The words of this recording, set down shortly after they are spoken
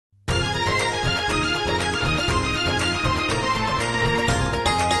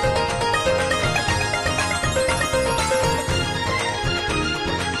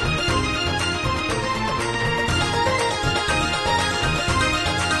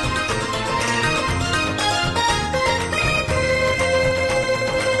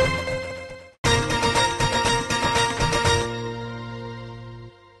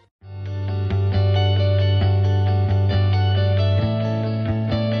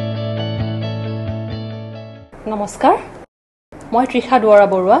নমস্কাৰ মই Trisha Duwarah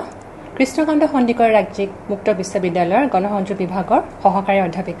Baruah Krishna Kanta Handiqui ৰাজ্যিক মুক্ত বিশ্ববিদ্যালয়ৰ গণসংযোগ বিভাগৰ সহকাৰী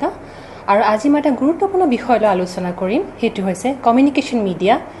অধ্যাপিকা আৰু আজি মই এটা গুৰুত্বপূৰ্ণ বিষয় লৈ আলোচনা কৰিম হেতু হৈছে communication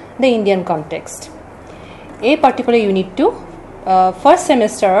media the Indian context এই পাৰ্টিকুলাৰ ইউনিটটো ফাৰ্ষ্ট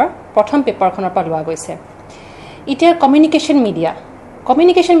সেমিষ্টাৰৰ প্ৰথম পেপাৰখনৰ পৰা লোৱা গৈছে এতিয়া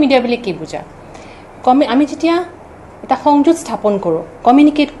কমিউনিকেশ্যন মিডিয়া বুলি কি বুজা আমি যেতিয়া এটা সংযোগ স্থাপন কৰোঁ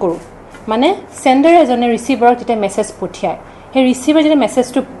কমিউনিকেট কৰোঁ মানে সেন্ডাৰ এজনে ৰিসিভাৰক যেতিয়া মেছেজ পঠিয়ায় সেই ৰিসিভাৰ যেতিয়া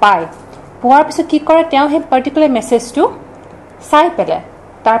মেছেজটো পায় পোৱাৰ পিছত কি কৰে তেওঁ সেই পাৰ্টিকুলাৰ মেছেজটো চাই পেলাই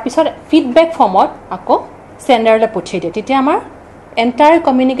তাৰ পিছত ফিডবেক ফৰ্মত আকৌ সেন্ডাৰলৈ পঠিয়াই দিয়ে তেতিয়া আমাৰ এন্টায়াৰ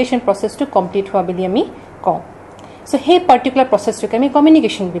কমিউনিকেশ্যন প্ৰসেছটো কমপ্লিট হোৱা বুলি আমি কওঁ সো সেই পাৰ্টিকুলাৰ প্ৰসেছটোকে আমি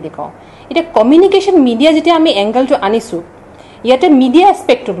কমিউনিকেশ্যন বুলি কওঁ এতিয়া কমিউনিকেশ্যন মিডিয়া যেতিয়া আমি এংগলটো আনিছো ইয়াতে মিডিয়া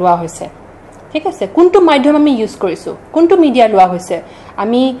এস্পেক্টটো লোৱা হৈছে ঠিক আছে কোনটো মাধ্যম আমি ইউজ কৰিছো কোনটো মিডিয়া লোৱা হৈছে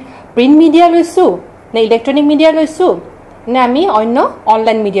আমি প্ৰিন্ট মিডিয়া লৈছো নে ইলেক্ট্ৰনিক মিডিয়া লৈছো নে আমি অন্য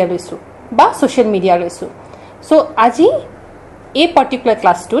অনলাইন মিডিয়া লৈছো বা সোশ্যাল মিডিয়া লৈছো সো আজি এই পাৰ্টিকুলাৰ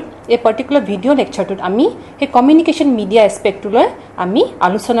ক্লাছটোত এই পাৰ্টিকুলাৰ ভিডিও লেকচাৰটোত আমি এই কমিউনিকেশ্যন মিডিয়া এস্পেক্টটো লৈ আমি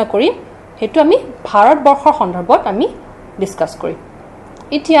আলোচনা কৰিম হেতু আমি ভাৰতবৰ্ষৰ সন্দৰ্ভত আমি ডিসকাস কৰিম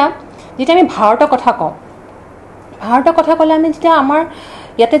এতিয়া যেতিয়া আমি ভাৰতৰ কথা ক'লে আমি যেতিয়া আমাৰ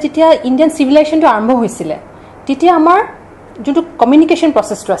ইয়াতে যেতিয়া ইণ্ডিয়ান সিভিলাইজেশনটো আৰম্ভ হৈছিল তেতিয়া আমাৰ যোনটো কমিউনিকেশ্যন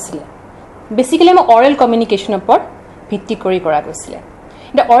প্ৰসেছটো আছিল বেসিক্যালি আমাৰ অৰেল কমিউনিকেশ্যনৰ ওপৰত ভিত্তি কৰি কৰা গৈছিল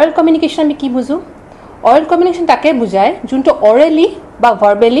এটা অৰেল কমিউনিকেশ্যন আমি কি বুজো অৰেল কমিউনিকেশ্যন তাকে বুজায় যোনটো অৰেলি বা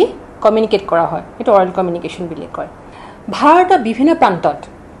ভাৰ্বেলি কমিউনিকেট কৰা হয় এটা অৰেল কমিউনিকেশ্যন বুলি কয় ভাৰতৰ বিভিন্ন প্ৰান্তত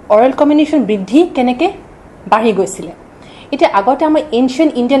অৰেল কমিউনিকেশ্যন বৃদ্ধি কেনেকৈ বাঢ়ি গৈছিল এতিয়া আগতে আমাৰ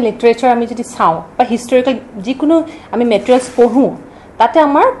এনশিয়েন্ট ইণ্ডিয়ান লিটাৰেচাৰ আমি যদি চাওঁ বা হিষ্টৰিকেল যিকোনো আমি মেটেৰিয়েলছ পঢ়ো তাতে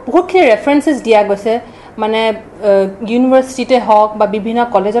আমাৰ বহুতখিনি ৰেফাৰেন্সেছ দিয়া গৈছে মানে ইউনিভাৰ্চিটিতে হওক বা বিভিন্ন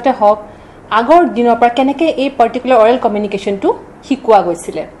কলেজতে হওক আগৰ দিনৰ পৰা কেনেকৈ এই পাৰ্টিকুলাৰ অৰেল কমিউনিকেশ্যনটো শিকোৱা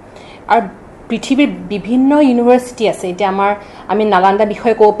গৈছিল আৰু পৃথিৱীৰ বিভিন্ন ইউনিভাৰ্চিটি আছে এতিয়া আমি নালান্দা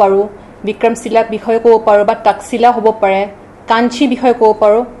বিষয়ে ক'ব পাৰোঁ বিক্ৰমশিলা বিষয়ে ক'ব পাৰোঁ বা তক্ষশিলা হ'ব পাৰে কাঞ্চি বিষয়ে ক'ব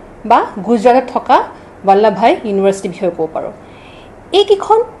পাৰোঁ বা গুজৰাটত থকা বল্লভভাই ইউনিভাৰ্চিটি বিষয়ে ক'ব পাৰোঁ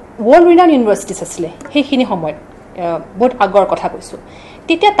এইকেইখন ৱৰ্ল্ড ৰিনাউণ্ড ইউনিভাৰ্চিটিছ আছিলে সেইখিনি সময়ত বহুত আগৰ কথা কৈছোঁ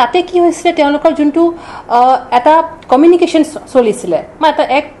তেতিয়া তাতে কি হৈছিলে তেওঁলোকৰ যোনটো এটা কমিউনিকেশ্যন চলিছিলে বা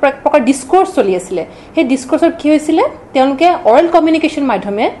এক প্ৰকাৰ ডিসকোৰ্চ চলি আছিলে সেই ডিসকোৰ্চত কি হৈছিলে তেওঁলোকে অৰেল কমিউনিকেশ্যন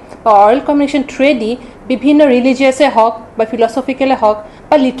মাধ্যমে বা অৰেল কমিউনিকেশ্যন থ্ৰুৱেদি বিভিন্ন ৰিলিজিয়াছে হওক বা ফিলচফিকেলে হওক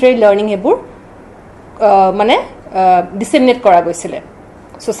বা লিটাৰেৰী লাৰ্ণিং সেইবোৰ মানে ডিছেমিনেট কৰা গৈছিলে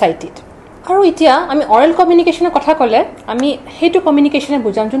ছ'চাইটিত আৰু এতিয়া আমি অৰেল কমিউনিকেশ্যনৰ কথা ক'লে আমি সেইটো কমিউনিকেশ্যনে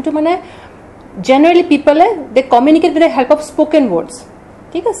বুজাম যোনটো মানে generally people they communicate with the help of spoken words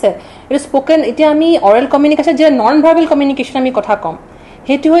ঠিক আছে এটা স্পোকেন এতিয়া আমি অৰেল কমিউনিকেশ্যন যে নন ভাৰ্বেল কমিউনিকেশ্যন আমি কথা কম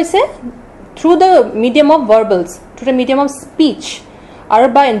হেতু হৈছে through the medium of ভাৰ্বেলছ through the medium of speech আৰু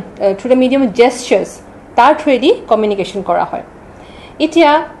বা থ্ৰু দ্য মিডিয়াম অফ জেষ্টাৰ্ছ তাৰ থ্ৰুৱেদি কমিউনিকেশ্যন কৰা হয়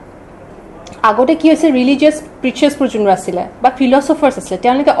এতিয়া আগতে কি হৈছে ৰিলিজিয়াছ প্ৰিচাৰ্ছবোৰ যোনবোৰ আছিলে বা ফিলচফাৰ্ছ আছিলে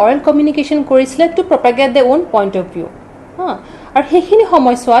তেওঁলোকে অৰেল কমিউনিকেশ্যন কৰিছিলে two প্ৰপাগেট the one point of view আৰু সেইখিনি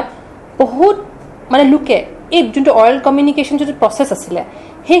সময়ছোৱাত বহুত মানে লোকে এই যোনটো অৰেল কমিউনিকেশ্যন যোনটো প্ৰচেছ আছিলে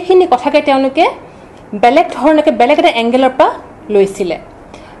সেইখিনি কথাকে তেওঁলোকে বেলেগ ধৰণকে বেলেগ এটা এংগেলৰ পৰা লৈছিলে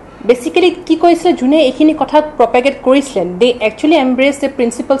বেচিকেলি কি কৰিছিলে যোনে এইখিনি কথা প্ৰপাগেট কৰিছিলে দে actually এম্ব্ৰেছ the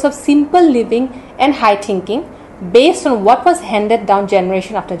principles of simple living and high thinking based on what was handed down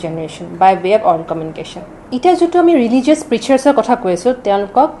generation after generation by way of oral communication এতিয়া যোনটো আমি ৰিলিজিয়াছ প্ৰিচাৰ্ছৰ কথা কৈ আছোঁ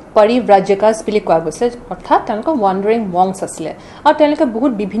তেওঁলোকক পৰিব্ৰাজকাছ বুলি কোৱা গৈছে অৰ্থাৎ তেওঁলোকক ৱাণ্ডাৰিং মংছ আছিলে আৰু তেওঁলোকে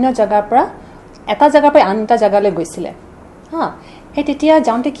বহুত বিভিন্ন জেগাৰ পৰা এটা জেগাৰ পৰা আন এটা জেগালৈ গৈছিলে সেই তেতিয়া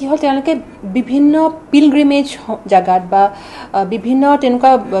যাওঁতে কি হ'ল তেওঁলোকে বিভিন্ন পিলগ্ৰিমেজ জেগাত বা বিভিন্ন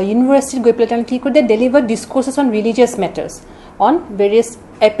তেনেকুৱা ইউনিভাৰ্চিটিত গৈ পেলাই তেওঁলোকে কি কৰিলে deliver ডিছকোৰ্চেছ on religious matters on various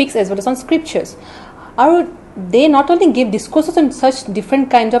epics as well as on scriptures আৰু they not only give ডিছকোৰ্চেছ on ছাচ different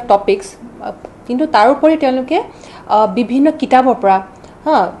kind of topics কিন্তু তাৰোপৰি তেওঁলোকে বিভিন্ন কিতাপৰ পৰা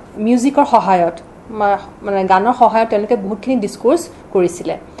মিউজিকৰ সহায়ত মানে গানৰ সহায়ত তেওঁলোকে বহুতখিনি ডিছকোৰ্চ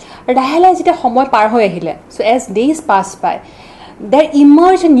কৰিছিলে লাহে লাহে যেতিয়া সময় পাৰ হৈ আহিলে চ' এজ ডেইজ পাছ বাই দেৰ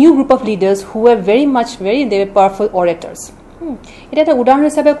emerge a new group of leaders who R very De powerful অৰেটাৰ্ছ এতিয়া এটা উদাহৰণ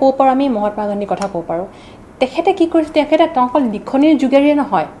হিচাপে ক'ব পাৰোঁ আমি মহাত্মা গান্ধীৰ কথা ক'ব পাৰোঁ তেখেতে কি কৰিছে তেখেতে তেওঁ অকল লিখনিৰ যোগেৰে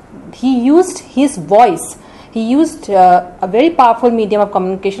নহয় he used his voice he used a very powerful medium of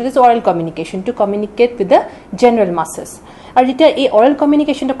communication is oral communication to communicate with the general masses and jeta ei oral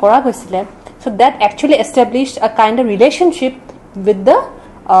communication to kora goisile so that actually established a kind of relationship with the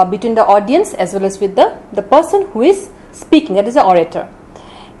between the audience as well as with the person who is speaking that is the orator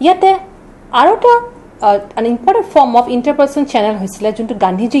yate arota an important form of interpersonal channel hoisile juntu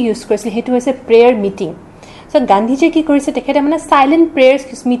gandhiji use korisile hetu hoise prayer meeting so গান্ধীজীয়ে কি কৰিছে তেখেতে মানে silent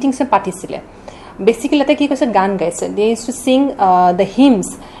প্ৰেয়াৰ্স meetings পাতিছিলে basically ate ki koise gan gaise they used to sing the hymns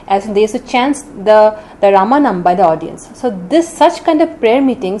as they used to chant the ramanam by the audience so this such kind of prayer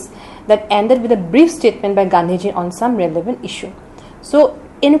meetings that ended with a brief statement by Gandhiji on some relevant issue so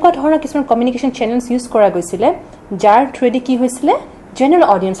enuka dhorona kisman communication channels use kora goisile jar through ki hoisile general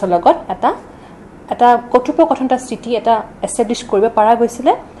audience logot eta kothopokothonta city eta establish koriba para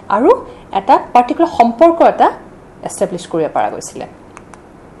goisile aru eta particular সম্পৰ্ক eta establish koriba para goisile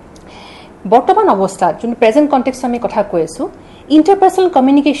বৰ্তমান অৱস্থাত যোন present context আমি কথা কৈ আছো interpersonal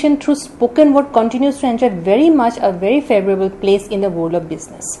communication through spoken word continues to enjoy very much a very favorable place in the world of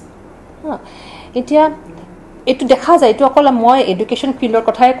business এতিয়া এটো দেখা যায় এটো অকল মই এডুকেশন ফিল্ডৰ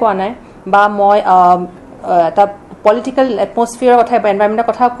কথাই কোৱা নাই বা মই এটা পলিটিক্যাল এটমস্ফিয়াৰৰ কথা বা এনভায়ৰনমেন্টৰ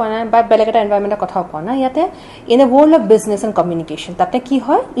কথা কোৱা নাই বা বেলেগ এটা এনভায়ৰনমেন্টৰ কথা কোৱা নাই ইয়াতে in the world of business and communication তাতে কি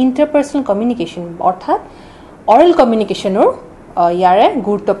হয় interpersonal communication অৰ্থাৎ oral communicationৰ ইয়াৰে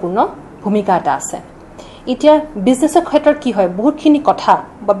গুৰুত্বপূৰ্ণ ভূমিকা এটা আছে এতিয়া বিজনেসৰ ক্ষেত্ৰত কি হয় বহুতখিনি কথা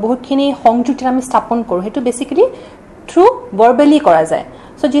বা বহুতখিনি সংযুক্তি আমি স্থাপন কৰো হেতু বেসিক্যালি থ্ৰু ভাৰ্বালি কৰা যায়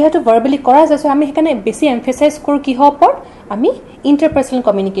সো যেহেতু ভাৰ্বালি কৰা যায় সো আমি এখানে বেছি এমফাসাইজ কৰো কি হপৰ আমি ইন্টাৰপাৰ্সোনাল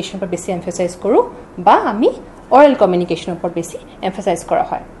কমিউনিকেশন પર বেছি এমফাসাইজ কৰো বা আমি অৰেল কমিউনিকেশনৰ પર বেছি এমফাসাইজ কৰা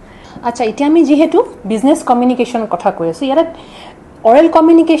হয় আচ্ছা এতিয়া আমি যেহেতু বিজনেস কমিউনিকেশনৰ কথা কৈ আছো ইয়াত অৰেল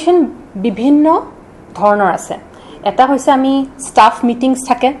কমিউনিকেশন বিভিন্ন ধৰণৰ আছে এটা হৈছে আমি স্টাফ মিটিংস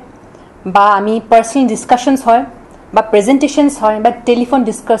থাকে বা আমি পার্সোনাল ডিসকাশনস হয় বা প্রেজেন্টেশনস হয় বা টেলিফোন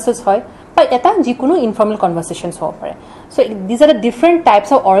ডিসকাসস হয় বা এটা যিকোনো ইনফর্মাল কনভারসেশনস হ'ব পাৰে so this are the different types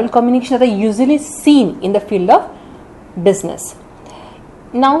of oral communication that are usually seen in the field of business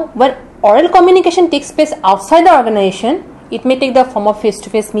now when oral communication takes place outside the organization it may take the form of face to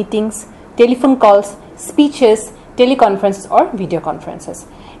face meetings telephone calls speeches teleconferences or video conferences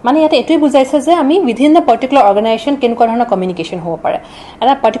মানে ইয়াতে এটোই বুজাইছে যে আমি within the particular organization কেনেকুৱা ধৰণৰ communication হ'ব পাৰে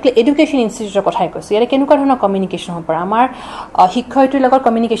এটা পাৰ্টিকুলাৰ এডুকেশন ইনষ্টিটিউটৰ কথাই কৈছো ইয়াতে কেনেকুৱা ধৰণৰ কমিউনিকেশন হ'ব পাৰে আমাৰ শিক্ষয়িত্ৰীৰ লগত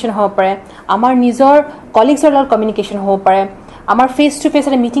কমিউনিকেশন হ'ব পাৰে আমাৰ নিজৰ কলিগছৰ লগত কমিউনিকেশন হ'ব পাৰে আমাৰ ফেস টু ফেস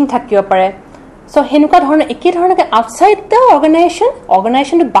এটা মিটিং থাকিব পাৰে সো হেনেকুৱা ধৰণৰ একে ধৰণকে আউটসাইড দ্য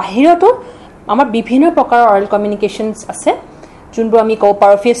অৰ্গানাইজেশনটো বাহিৰতো আমাৰ বিভিন্ন প্ৰকাৰৰ অৰেল কমিউনিকেশনস আছে যোনবোৰ আমি কও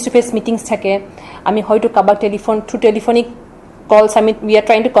পাৰো ফেস টু ফেস মিটিংস থাকে আমি হয়তো কাবাক telephone through telephonic calls I mean we are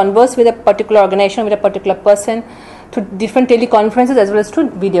trying to converse with a particular organization with a particular person through different teleconferences as well as through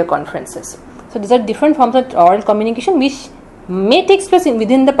video conferences so these are different forms of oral communication which may take place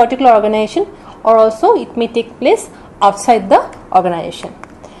within the particular organization or also it may take place outside the organization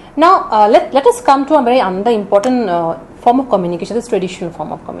now let us come to a very another important form of communication this traditional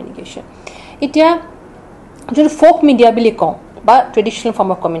form of communication itia jo folk media bili ko বা traditional form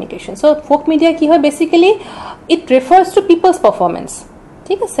of communication so folk media ki hoy basically it refers to people's performance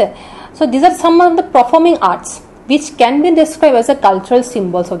ঠিক আছে so these are some of the performing arts which can be described as a cultural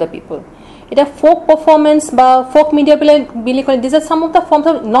symbols of the people এটা folk performance বা folk media bili kole these are some of the forms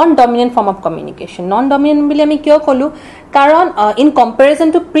of non dominant form of communication non dominant bili ami kyo kolu karon in comparison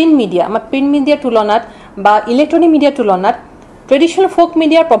to print media tulonat ba electronic media tulonat traditional folk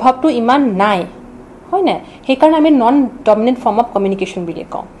media prabhav to iman nai হয় না সেই কাৰণে আমি non dominant form of communication বুলি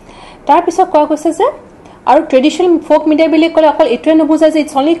কওঁ তাৰ পিছত কোৱা গৈছে যে আৰু ট্ৰেডিশনাল ফোক মিডিয়া বুলি ক'লে অকল এটোৱে নবুজায় যে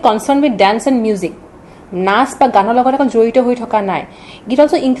it's only concern with dance and music নাচ বা গানৰ লগত অকল জড়িত হৈ থকা নাই it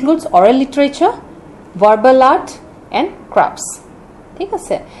also includes oral literature ভাৰ্বাল art and ক্ৰাফটস ঠিক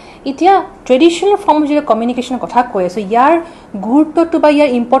আছে এতিয়া ট্ৰেডিশনাল ফৰ্ম অফ কমিউনিকেশনৰ কথা কৈ আছো ইয়াৰ গুৰুত্বটো বা ইয়াৰ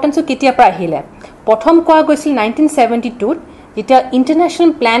ইম্পৰ্টেন্সটো কেতিয়া পৰা আহিলে প্ৰথম কোৱা গৈছিল 1972 যেতিয়া ইন্টাৰনেশনাল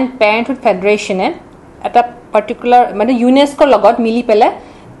প্ল্যান প্যাৰেন্টহুড ফেডাৰেশনে এটা particular মানে UNESCO লগত মিলি পেলে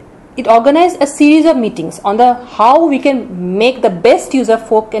it organized a series of meetings on the how we can make the best use of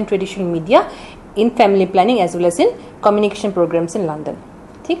folk and traditional media in family planning as well as in communication programs in London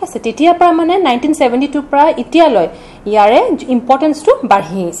ঠিক আছে তেতিয়াৰ পৰা মানে 1972 পৰা এতিয়ালৈ ইয়াৰে ইম্পৰ্টেন্সটো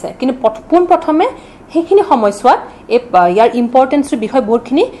বাঢ়ি আহিছে কিন্তু প্ৰথমে হেখিনি সময়ছোৱাত ইয়াৰ ইম্পৰ্টেন্সৰ বিষয়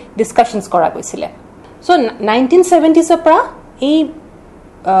বহুতখিনি ডিসকাশনস কৰা গৈছিল সো 1970s ৰ পৰা এই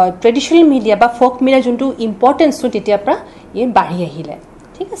traditional media বা folk media যোনটো ইম্পৰ্টেন্স তো তেতিয়া পৰা ই বাঢ়ি আহিলে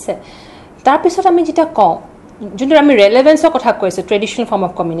ঠিক আছে তাৰ পিছত আমি যেটা কওঁ যোনটো আমি ৰেলেভেন্সৰ কথা কৈছে ট্ৰেডিশনাল ফৰ্ম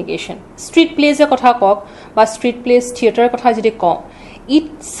অফ কমিউনিকেশন ষ্ট্ৰীট প্লেজৰ কথা কক বা ষ্ট্ৰীট প্লেজ থিয়েটাৰৰ কথা যদি কওঁ it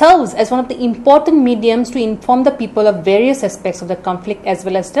serves as one of the important mediums to inform the people of various aspects of the conflict as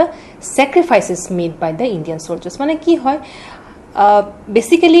well as the sacrifices made by the Indian soldiers মানে কি হয়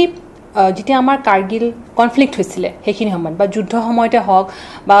basically যেতিয়া আমাৰ Kargil conflict হৈছিল হেখিনি সময়ত বা যুদ্ধ সময়তে হওক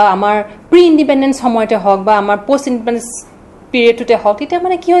বা আমাৰ প্ৰি ইন্ডিপেন্ডেন্স সময়তে হওক বা আমাৰ পোষ্ট ইন্ডিপেন্ডেন্স পিৰিয়ডতে হওক এটা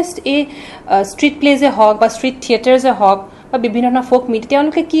মানে কি হয় এই ষ্ট্ৰীট প্লেজে হওক বা ষ্ট্ৰীট থিয়েটাৰজে হওক বা বিভিন্ন ধৰণৰ ফোক মিডিয়া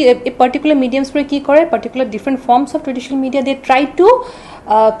তেওঁলোকে কি এই পাৰ্টিকুলাৰ মিডিয়ামছবোৰে কি কৰে particular different forms of traditional media De try two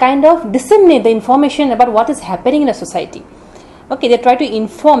kind of ডিছেমিনেট the information about what is happening in a society Okay, they try to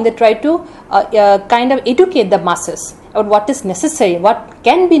inform, they try to kind of educate the masses about what is necessary, what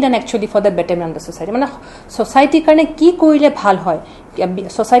can be done actually for the betterment of the society. মানে society কাৰণে কি কৰিলে ভাল হয়,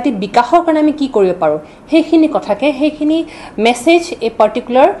 society বিকাশৰ কাৰণে আমি কি কৰিব পাৰো, সেইখিনি কথাকে সেইখিনি message a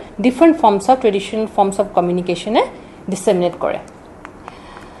particular different forms of traditional forms of কমিউনিকেশ্যনে ডিছেমিনেট কৰে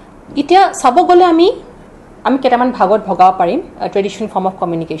এতিয়া চাব গ'লে আমি কেইটামান ভাগত ভগাব পাৰিম ট্ৰেডিশ্যনেল ফৰ্ম অফ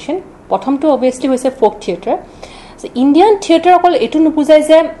কমিউনিকেশ্যন প্ৰথমটো অবভিয়াছলি হৈছে ফোক থিয়েটাৰ ইণ্ডিয়ান থিয়েটাৰ অকল এইটো নুবুজায়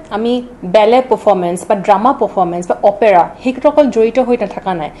যে আমি বেলে পাৰফৰ্মেঞ্চ বা ড্ৰামা পাৰফৰ্মেঞ্চ বা অপেৰা সেইটো অকল জড়িত হৈ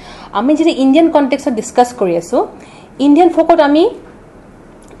নাথাকা নাই আমি যদি ইণ্ডিয়ান কণ্টেক্সত ডিছকাছ কৰি আছোঁ ইণ্ডিয়ান ফোকত আমি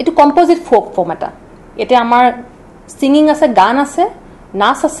এইটো কম্পজিট ফোক ফৰ্ম এটা এতিয়া আমাৰ ছিংগিং আছে গান আছে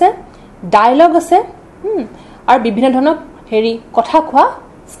নাচ আছে ডায়লগ আছে আৰু বিভিন্ন ধৰণৰ কথা কোৱা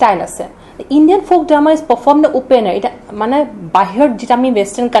ষ্টাইল আছে Indian folk drama is perform the open air এটা মানে বাহিৰত যেটা আমি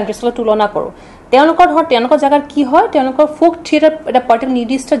ৱেষ্টাৰ্ণ কাণ্ট্ৰিজৰ লগত তুলনা কৰোঁ তেওঁলোকৰ জেগাত কি হয় তেওঁলোকৰ ফোক থিয়েটাৰ এটা পাৰ্টিকুলাৰ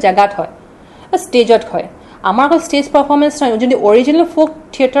নিৰ্দিষ্ট জেগাত হয় ষ্টেজত হয় আমাৰ অকল ষ্টেজ পাৰফৰ্মেঞ্চ নহয় যদি অৰিজিনেল ফোক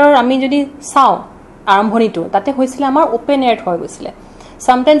থিয়েটাৰ আমি যদি চাওঁ আৰম্ভণিটো তাতে হৈছিলে আমাৰ ওপেন এয়াৰত হৈ গৈছিলে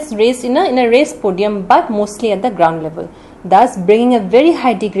sometimes raised in a raised podium but mostly at the ground level thus bringing a very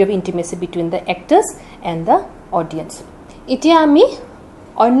high degree of intimacy between the actors and the audience এতিয়া আমি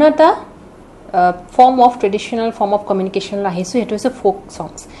অন্যটা form of traditional form of communication আহিছো এটো হৈছে folk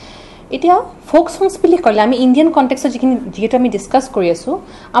songs এতিয়া folk songs বুলি কলে আমি ইণ্ডিয়ান কনটেক্সট যেটো আমি ডিসকাস কৰি আছো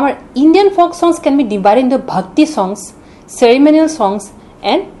আমাৰ Indian folk songs can be divided into bhakti songs ceremonial songs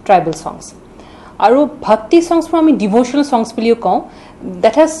and tribal songs আৰু bhakti songs for আমি devotional songs বুলিও কওঁ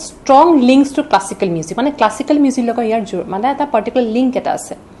that has strong links to classical music মানে classical music লগত ইয়াৰ মানে এটা particular link এটা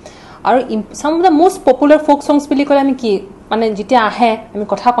আছে আৰু some of the most popular folk songs বুলি কলে আমি কি মানে যেতিয়া আহে আমি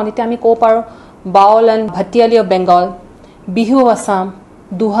কথা কনিতে আমি কও পাৰো বাউল and Bhatiali of Bengal Bihu Assam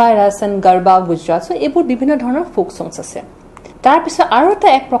দুহাৰা Son Garba Gujarat so এইবোৰ বিভিন্ন ধৰণৰ ফোক songs আছে তাৰ পিছত আৰু এটা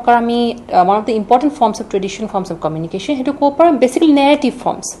এক প্ৰকাৰ আমি one of the important forms of traditional forms of communication হেতু কও পাৰো basically narrative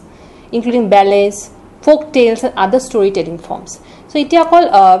forms including ballets folk tales and other storytelling forms so it is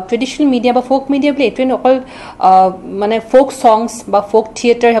traditional media বা folk media bli etu okol mane folk songs ba folk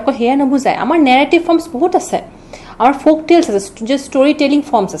theater hako heya no bujay amar narrative forms bahut ase our folk tales is just storytelling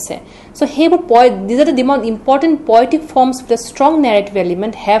forms ase so these are the most important poetic forms with a strong narrative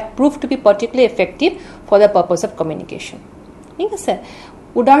element have proved to be particularly effective for the purpose of communication ঠিক আছে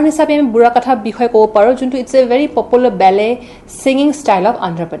উদাহৰণ হিচাপে আমি বুঢ়া কথা বিষয় কব পাৰো যোনটো it's a very popular ballet singing style of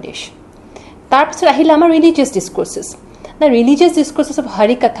Andhra Pradesh তাৰপিছত আহিলে আমাৰ religious discourses the religious discourses of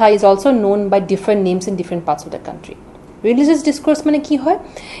Harikatha is also known by different names in different parts of the country religious discourse মানে কি হয়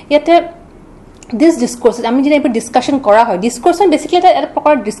ইয়াতে this discourses আমি যেনে এবাৰ ডিসকাশন কৰা হয় ডিসকাশন বেসিক্যালি এটা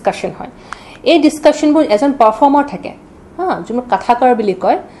প্ৰকাৰ ডিসকাশন হয় এই ডিসকাশনবোৰ এজন পাৰফৰ্মাৰ থাকে যোন কথাকাৰ বুলি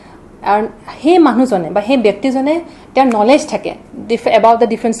কয় and he মানুহজনে বা he ব্যক্তিজনে তেওঁৰ knowledge থাকে about the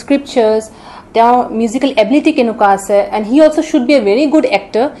different scriptures their musical ability kenuka ase and he also should be a very good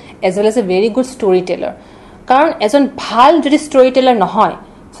actor as well as a very good storyteller karon ejon bhal jodi storyteller nohoy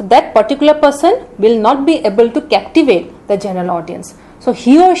so that particular person will not be able to captivate the general audience so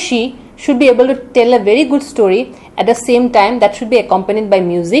he or she should be able to tell a very good story at the same time that should be accompanied by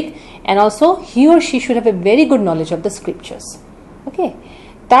music and also he or she should have a very good knowledge of the scriptures okay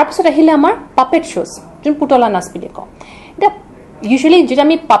তাৰপিছত আহিলে আমাৰ puppet shows যোন পুতলা নাচ বুলি কওঁ এটা usually যেটা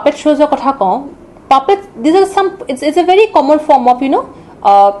আমি puppet shows ৰ কথা কওঁ puppet these are some it's a very common form of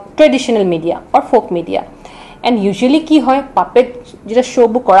traditional media or folk media and usually কি হয় puppet যেটা show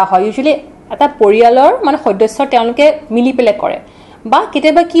বু কৰা হয় usually এটা পৰিয়ালৰ মানে সদস্য তেওঁলোকে মিলি পেলে কৰে বা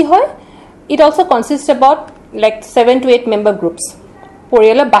কেতিয়াবা কি হয় it also consists about like 7 to 8 member groups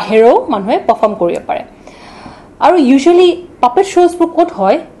পৰিয়ালৰ বাহিৰেও মানুহে perform কৰিব পাৰে আৰু usually puppet shows বু ক'ত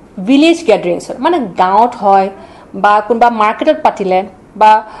হয় village gatherings মানে গাঁৱত হয় বা কোনবা মাৰ্কেটত পাতিলে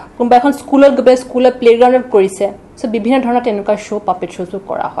বা কোনবা এখন স্কুলত গবে স্কুলৰ প্লেগ্ৰাউণ্ডত কৰিছে সো বিভিন্ন ধৰণৰ তেনেকুৱা শো puppet shows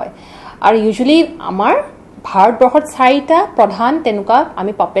কৰা হয় আৰু usually আমাৰ ভাৰতবৰ্ষত চাৰিটা প্ৰধান তেনেকুৱা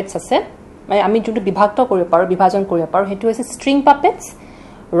আমি puppets আছে মানে আমি যোনটো বিভাজন কৰিব পাৰো হেতু হৈছে string puppets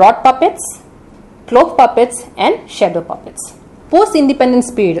rod puppets cloth puppets and shadow puppets post independence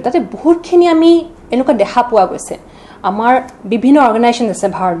period তাতে বহুতখিনি আমি এনেকুৱা দেখা পোৱা গৈছে আমাৰ বিভিন্ন অৰ্গানাইজেচন আছে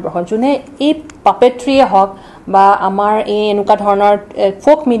ভাৰতবৰ্ষত যোনে এই পাপেট্ৰি হক বা আমাৰ এই এনেকুৱা ধৰণৰ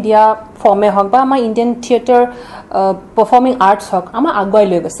ফোক মিডিয়া ফৰ্মে হক বা আমাৰ ইণ্ডিয়ান থিয়েটাৰ পাৰফৰ্মিং আৰ্টছ হক আমাৰ আগুৱাই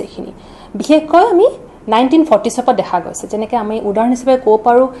লৈ গৈছে এইখিনি বিশেষকৈ আমি 1940s পৰা দেখা গৈছে যেনেকৈ আমি উদাহৰণ হিচাপে ক'ব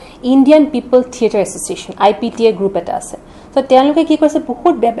পাৰো ইণ্ডিয়ান পিপল থিয়েটাৰ এছ'চিয়েশ্যন IPTA গ্ৰুপ এটা আছে তো তেওঁলোকে কি কৰিছে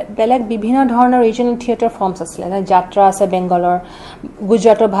বহুত বেলেগ বিভিন্ন ধৰণৰ ৰিজনাল থিয়েটাৰ ফৰ্মছ আছিলে যাত্ৰা আছে বেংগলৰ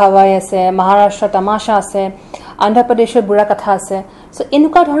গুজৰাটৰ ভাৱাই আছে মহাৰাষ্ট্ৰৰ তামাশা আছে অন্ধ্ৰপ্ৰদেশৰ বুঢ়া কথা আছে সো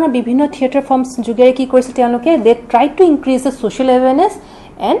এনেকুৱা ধৰণৰ বিভিন্ন থিয়েটাৰ ফৰ্মছ যোগেৰে কি কৰিছে তেওঁলোকে দে try two increase the social awareness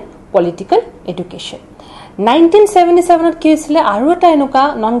and political education 1977 কি হৈছিলে আৰু এটা এনেকুৱা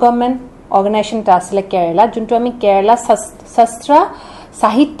নন গভৰ্ণমেণ্ট অৰ্গেনাইজেশ্যন এটা আছিলে কেৰালা যোনটো আমি কেৰালা শাস্ত্ৰা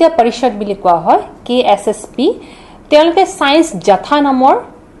সাহিত্য পৰিষদ বুলি কোৱা হয় KSSP তেওঁলোকে সায়েন্স জাথা নামৰ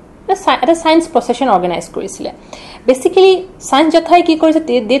এটা সায়েন্স প্ৰচেছন অৰ্গেনাইজ কৰিছিলে বেসিক্যালি সায়েন্স জাথাই কি কৰিছে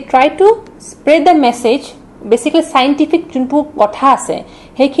দে try two spread the message basically scientific যোনটো কথা আছে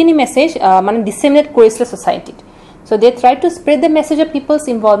সেইখিনি মেছেজ মানে ডিসেমিনেট কৰিছিলে সোসাইটিত so they try to spread the message of people's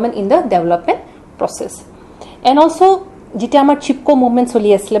involvement in the development process and also jita amar chipko movement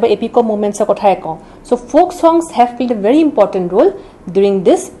choli asile ba epiko movements er kotha ekon so folk songs have played a very important role during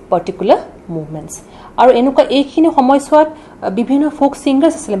this particular movements aru enuka ekhini samoy swat bibhinno folk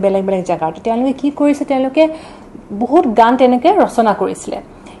singers asile beleg jagar te aloke ki korise te aloke bahut gan teneke rachona korisile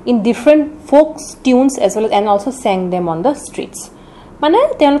in different folk tunes as well as and also sang them on the streets মানে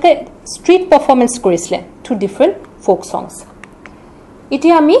তেওঁলোকে street performance কৰিছিলে through different ফোক সংস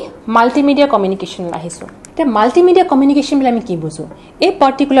এতিয়া আমি multimedia communication আহিছো এটা multimedia communication বুলি আমি কি বুজো এই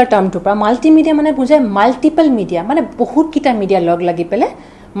পাৰ্টিকুলাৰ টাৰ্মটো পৰা মাল্টিমিডিয়া মানে বুজায় মাল্টিপল মিডিয়া মানে বহুত কিটা মিডিয়া লগ লাগি পেলে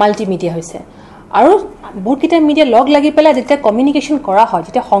মাল্টিমিডিয়া হৈছে আৰু বহুত কিটা মিডিয়া লগ লাগি পেলে যেতিয়া কমিউনিকেশ্যন কৰা হয়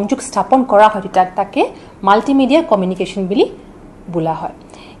যেতিয়া সংযোগ স্থাপন কৰা হয় তাকে মাল্টিমিডিয়া কমিউনিকেশ্যন বুলি বোলা হয়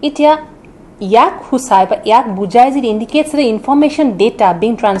এতিয়া yak husai but yak bujai it indicates that the information data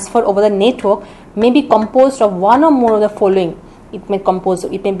being transferred over the network may be composed of one or more of the following it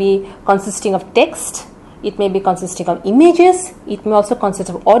may be consisting of text it may be consisting of images it may also consist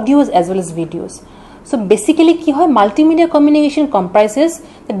of audios as well as videos so basically ki hoy multimedia communication comprises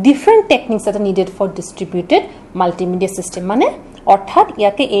the different techniques that are needed for distributed multimedia system mane orthat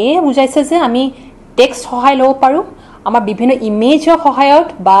yake e bujaise je ami text hohay lo paru আমাৰ বিভিন্ন ইমেজৰ সহায়ত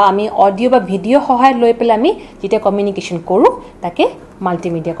বা আমি audio বা video সহায়ত লৈ পেলাই আমি যেটা কমিউনিকেশ্যন কৰো তাকে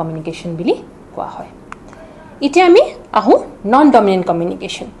মাল্টিমিডিয়া কমিউনিকেশ্যন বুলি কোৱা হয় এতিয়া আমি আহো non dominant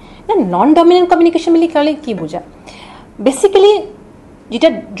communication non dominant communication বুলি ক'লে কি বুজা বেসিক্যালি যেটা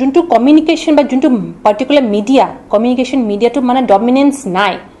যোনটো কমিউনিকেশ্যন বা যোনটো পাৰ্টিকুলাৰ মিডিয়া কমিউনিকেশ্যন মিডিয়াটো মানে ডমিনেন্স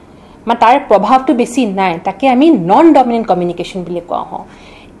নাই মানে তাৰ প্ৰভাৱটো বেছি নাই তাকে আমি নন ডমিনেন্ট কমিউনিকেশ্যন বুলি কোৱা হয়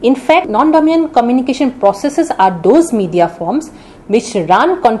In fact, non-dominant communication processes are those media forms which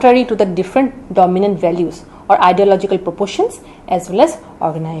run contrary to the different dominant values or ideological proportions as well as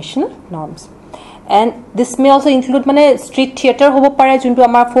organizational norms. And this may also include mane street theater hobo pare juntu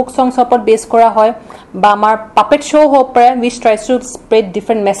amar folk songs upor base kora hoy ba amar puppet show hobo pare which tries to spread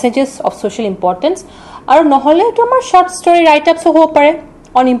different messages of social importance aru nohole to amar short story write ups hobo pare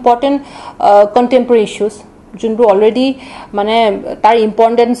on important contemporary issues juntu already mane tar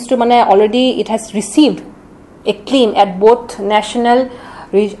importance to mane already it has received acclaim at both national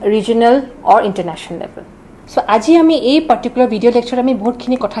regional or international level so aji ami ei particular video lecture ami bahut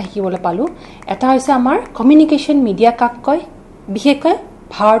khini kotha hikibole palu eta hoise amar communication media kak koy bihekoi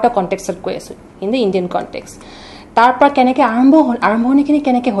bharata context ot koi asu in the Indian context tar par keneke arambhoni kini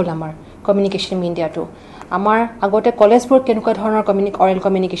keneke hol amar communication media to আমাৰ আগতে কলেজবোৰ কেনেকুৱা ধৰণৰ oral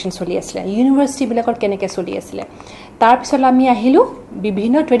communication চলি আছিল university বিলাকত কেনেকৈ চলি আছিল তাৰ পিছত আমি আহিলো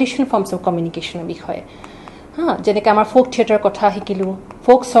বিভিন্ন ট্ৰেডিশনেল ফৰ্মছ অফ কমিউনিকেশ্যনৰ বিষয়ে যেনেকৈ আমাৰ ফোক থিয়েটাৰ কথা শিকিলো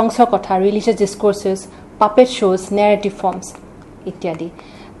ফোক সংছৰ কথা ৰিলিজিয়াছ ডিসকোৰ্চেছ পাপেট শ্ব'জ নেৰেটিভ ফৰ্মছ ইত্যাদি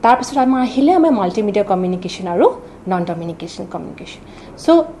তাৰ পিছত আমাৰ আহিলে আমাৰ মাল্টিমিডিয়া কমিউনিকেশ্যন আৰু নন কমিউনিকেশ্যন কমিউনিকেশ্যন চ'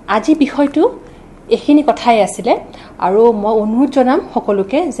 আজি বিষয়টো এখিনি কথাই আছিল আৰু মই অনুৰোধ জনাম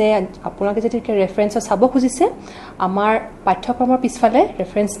সকলোকে যে আপোনালোকে যদি ৰেফাৰেন্স চাব খুজিছে আমাৰ পাঠ্যক্ৰমৰ পিছফালে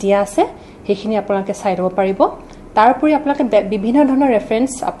ৰেফাৰেন্স দিয়া আছে সেইখিনি আপোনালোকে চাই ল'ব পাৰিব তাৰ উপৰি আপোনালোকে বিভিন্ন ধৰণৰ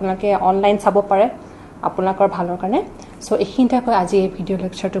ৰেফাৰেন্স আপোনালোকে অনলাইন চাব পাৰে আপোনালোকৰ ভালৰ কাৰণে সো এইখিনিতে আজি এই ভিডিও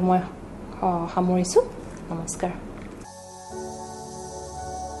লেকচাৰটো মই সামৰিছো নমস্কাৰ